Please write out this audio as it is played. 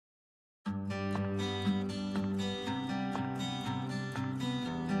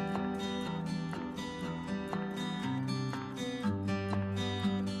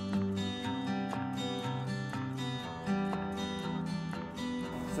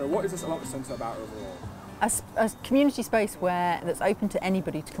So what is this allotment centre about overall? A community space that's open to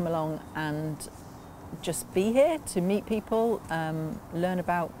anybody to come along and just be here, to meet people, learn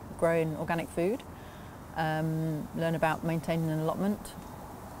about growing organic food, learn about maintaining an allotment.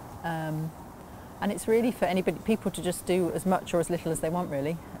 And it's really for people to just do as much or as little as they want,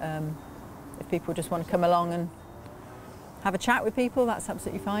 really. If people just want to come along and have a chat with people, that's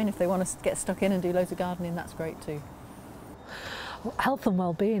absolutely fine. If they want to get stuck in and do loads of gardening, that's great too. Health and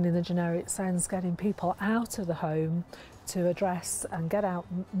well-being in the generic sense, getting people out of the home to address and get out,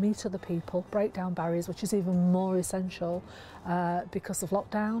 meet other people, break down barriers, which is even more essential because of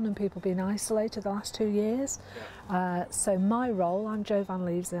lockdown and people being isolated the last 2 years. So my role, I'm Jo Van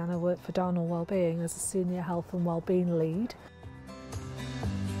Leaves and I work for Darnall Wellbeing as a Senior Health and Wellbeing Lead.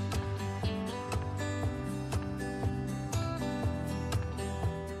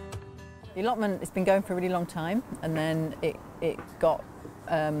 The allotment has been going for a really long time, and then it got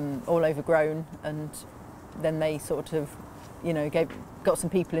all overgrown, and then they sort of, you know, got some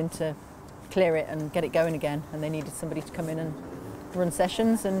people in to clear it and get it going again, and they needed somebody to come in and run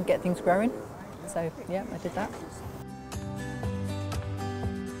sessions and get things growing. So yeah, I did that.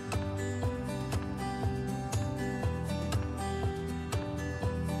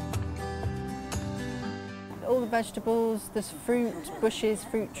 All the vegetables, there's fruit bushes,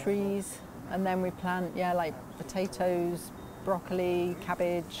 fruit trees, and then we plant, yeah, like potatoes, broccoli,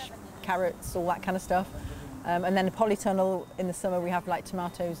 cabbage, carrots, all that kind of stuff. And then a polytunnel in the summer we have like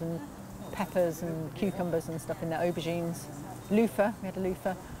tomatoes and peppers and cucumbers and stuff in there, aubergines, loofah, we had a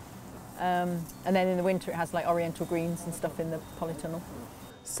loofah. And then in the winter it has like oriental greens and stuff in the polytunnel.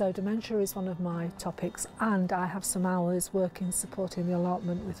 So dementia is one of my topics, and I have some hours working supporting the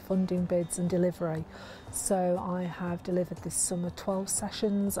allotment with funding bids and delivery. So I have delivered this summer 12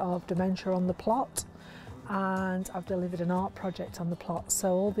 sessions of dementia on the plot, and I've delivered an art project on the plot.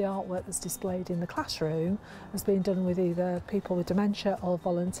 So all the artwork that's displayed in the classroom has been done with either people with dementia or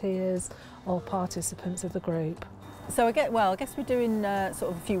volunteers or participants of the group. So I guess we're doing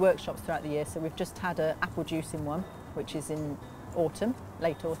sort of a few workshops throughout the year. So we've just had an apple juicing one, which is in autumn,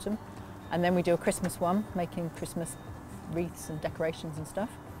 late autumn, and then we do a Christmas one, making Christmas wreaths and decorations and stuff.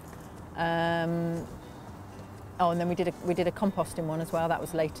 Oh, and then we did a composting one as well. That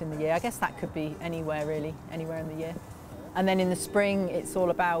was late in the year. I guess that could be anywhere really, anywhere in the year. And then in the spring, it's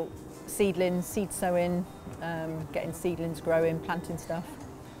all about seedlings, seed sowing, getting seedlings growing, planting stuff.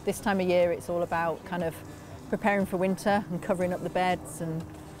 This time of year, it's all about kind of preparing for winter and covering up the beds and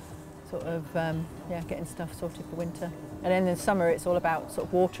sort of yeah, getting stuff sorted for winter. And then in the summer it's all about sort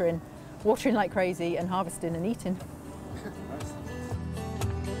of watering like crazy and harvesting and eating.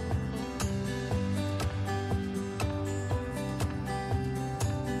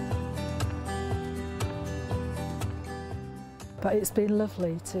 But it's been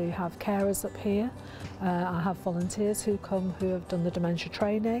lovely to have carers up here. I have volunteers who come who have done the dementia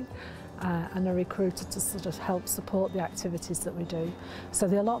training and are recruited to sort of help support the activities that we do. So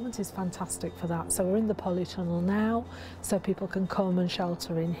the allotment is fantastic for that. So we're in the polytunnel now, so people can come and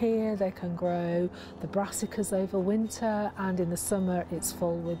shelter in here. They can grow the brassicas over winter, and in the summer it's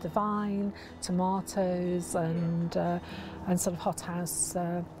full with the vine, tomatoes and sort of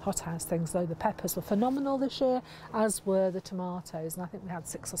hothouse things. Though the peppers were phenomenal this year, as were the tomatoes, and I think we had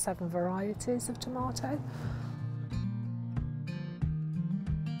 6 or 7 varieties of tomato.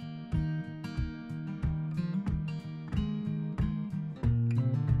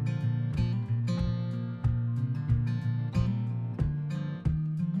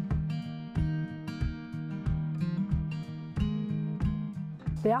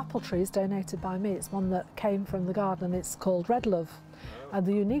 The apple tree is donated by me. It's one that came from the garden and it's called Red Love. And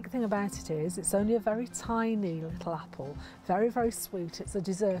the unique thing about it is it's only a very tiny little apple, very, very sweet. It's a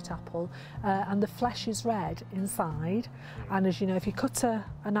dessert apple and the flesh is red inside. And as you know, if you cut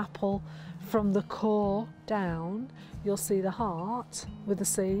an apple from the core down, you'll see the heart with the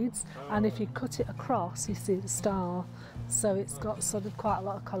seeds. And if you cut it across, you see the star. So it's got sort of quite a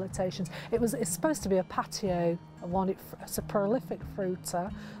lot of connotations. It's supposed to be a patio one. It's a prolific fruiter,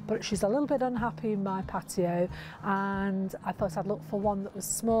 but she's a little bit unhappy in my patio, and I thought I'd look for one that was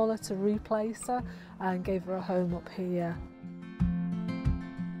smaller to replace her and gave her a home up here.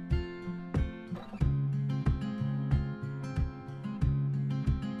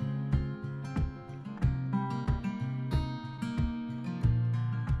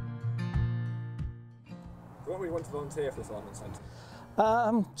 What would you want to volunteer for this allotment centre?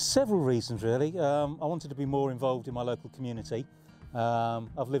 Several reasons really. I wanted to be more involved in my local community.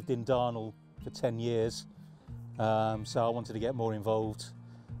 I've lived in Darnall for 10 years, so I wanted to get more involved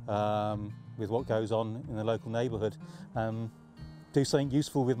with what goes on in the local neighbourhood. do something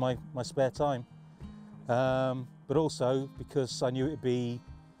useful with my spare time. But also because I knew it would be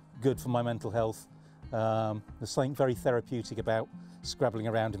good for my mental health. There's something very therapeutic about scrabbling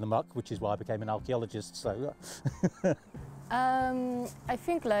around in the muck, which is why I became an archaeologist. So, I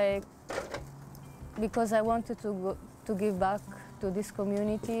think like because I wanted to give back to this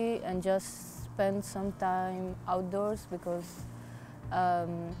community and just spend some time outdoors, because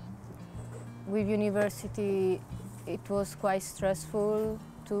with university it was quite stressful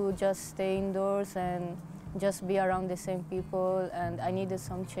to just stay indoors and just be around the same people, and I needed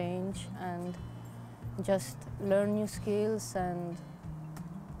some change and just learn new skills and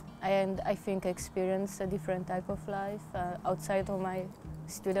I think experience a different type of life outside of my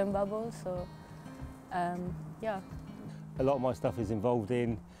student bubble. So yeah. A lot of my stuff is involved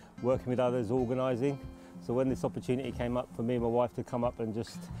in working with others, organising. So when this opportunity came up for me and my wife to come up and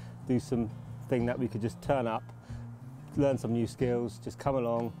just do something that we could just turn up, learn some new skills, just come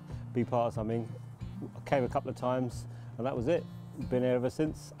along, be part of something. I came a couple of times and that was it. Been here ever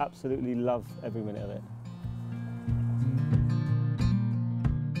since. Absolutely love every minute of it.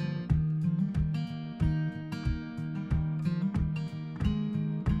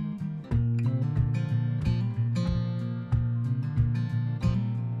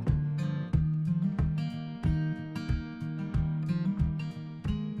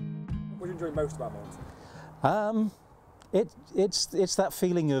 What do you enjoy most about volunteering? It's that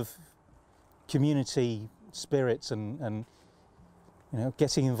feeling of community spirit and you know,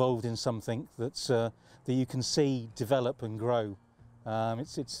 getting involved in something that's that you can see develop and grow.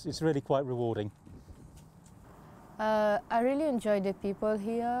 It's really quite rewarding. I really enjoy the people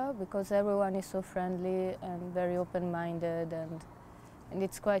here because everyone is so friendly and very open-minded, and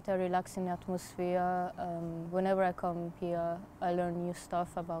it's quite a relaxing atmosphere. Whenever I come here, I learn new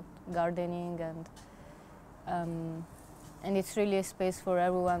stuff about gardening, and it's really a space for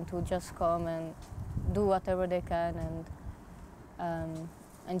everyone to just come and do whatever they can,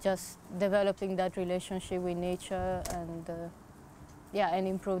 and just developing that relationship with nature and yeah, and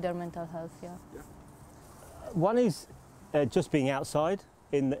improve their mental health. Yeah. One is just being outside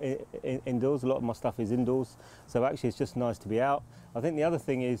indoors. A lot of my stuff is indoors, so actually it's just nice to be out. I think the other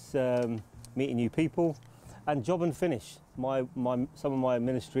thing is meeting new people and job and finish. Some of my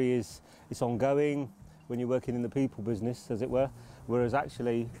ministry is ongoing when you're working in the people business, as it were, whereas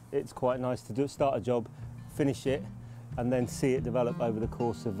actually it's quite nice to start a job, finish it, and then see it develop over the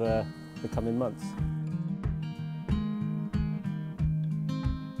course of the coming months.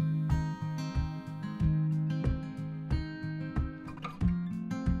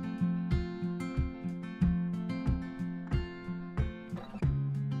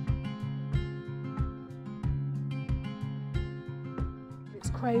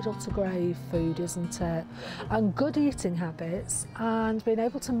 Cradle to grave food, isn't it? And good eating habits and being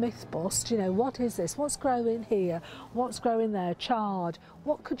able to myth bust, you know, what is this? What's growing here? What's growing there? Chard.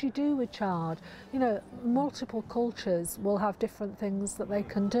 What could you do with chard? You know, multiple cultures will have different things that they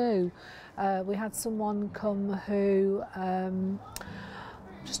can do. We had someone come who,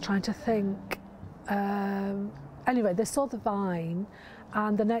 just trying to think, anyway, they saw the vine,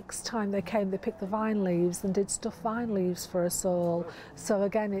 and the next time they came, they picked the vine leaves and did stuffed vine leaves for us all. So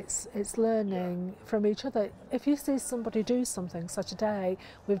again, it's learning from each other. If you see somebody do something, such a day,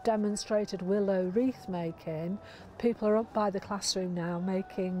 we've demonstrated willow wreath making. People are up by the classroom now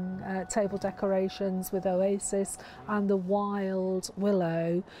making table decorations with oasis and the wild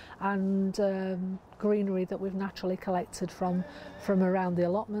willow and greenery that we've naturally collected from around the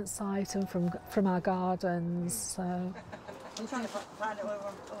allotment site and from our gardens. So. I'm trying to find out where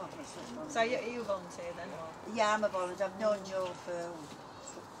I'm... So are you a volunteer then? Yeah, I'm a volunteer. I've known Joe for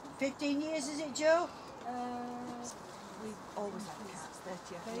 15 years, is it, Joe? We've always had cats,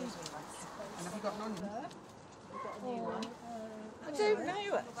 30 years or less. And have you got none? We've got a new one. I don't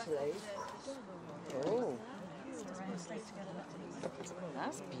know, actually. Oh.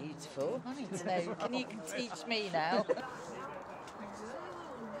 That's beautiful. I need to know. You can teach me now.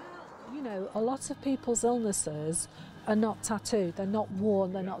 You know, a lot of people's illnesses are not tattooed, they're not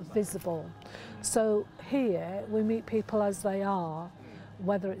worn, they're not visible. So here we meet people as they are,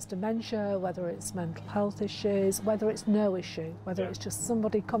 whether it's dementia, whether it's mental health issues, whether it's no issue, whether it's just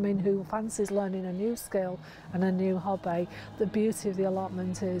somebody coming who fancies learning a new skill and a new hobby. The beauty of the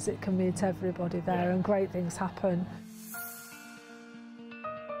allotment is it can meet everybody there and great things happen.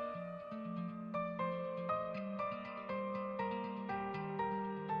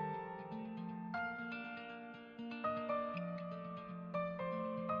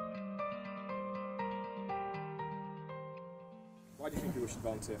 Why do you think people should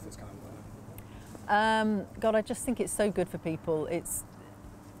volunteer for this kind of work? God, I just think it's so good for people. It's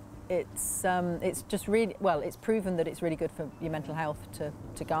just really, well, it's proven that it's really good for your mental health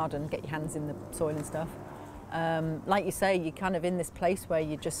to garden, get your hands in the soil and stuff. Like you say, you're kind of in this place where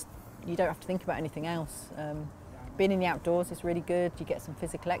you don't have to think about anything else. Being in the outdoors is really good. You get some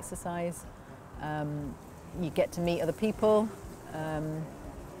physical exercise. You get to meet other people.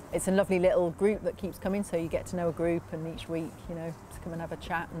 It's a lovely little group that keeps coming, so you get to know a group, and each week, you know, to come and have a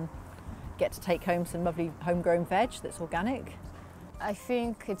chat and get to take home some lovely homegrown veg that's organic. I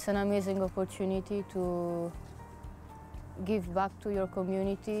think it's an amazing opportunity to give back to your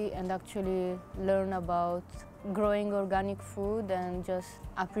community and actually learn about growing organic food and just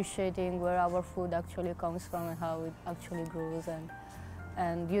appreciating where our food actually comes from and how it actually grows.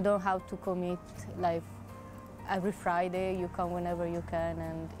 And you don't have to commit like every Friday, you come whenever you can,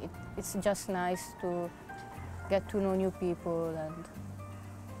 and it's just nice to get to know new people, and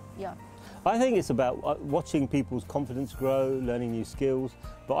yeah. I think it's about watching people's confidence grow, learning new skills,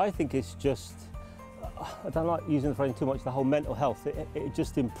 but I think it's just, I don't like using the phrase too much, the whole mental health. It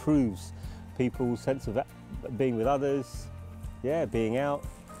just improves people's sense of being with others, yeah, being out,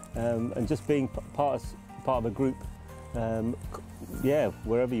 and just being part of a group, yeah,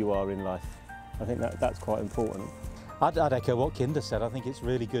 wherever you are in life. I think that's quite important. I'd echo what Kinder said. I think it's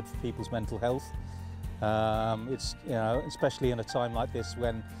really good for people's mental health. It's, you know, especially in a time like this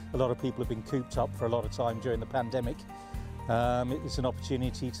when a lot of people have been cooped up for a lot of time during the pandemic. It's an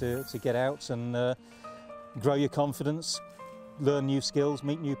opportunity to get out and grow your confidence, learn new skills,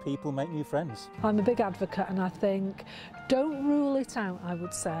 meet new people, make new friends. I'm a big advocate, and I think don't rule it out. I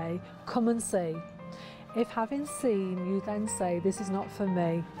would say come and see. If having seen you then say this is not for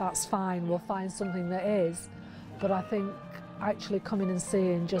me, that's fine, we'll find something that is. But I think actually coming and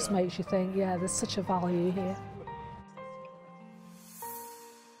seeing just makes you think, yeah, there's such a value here.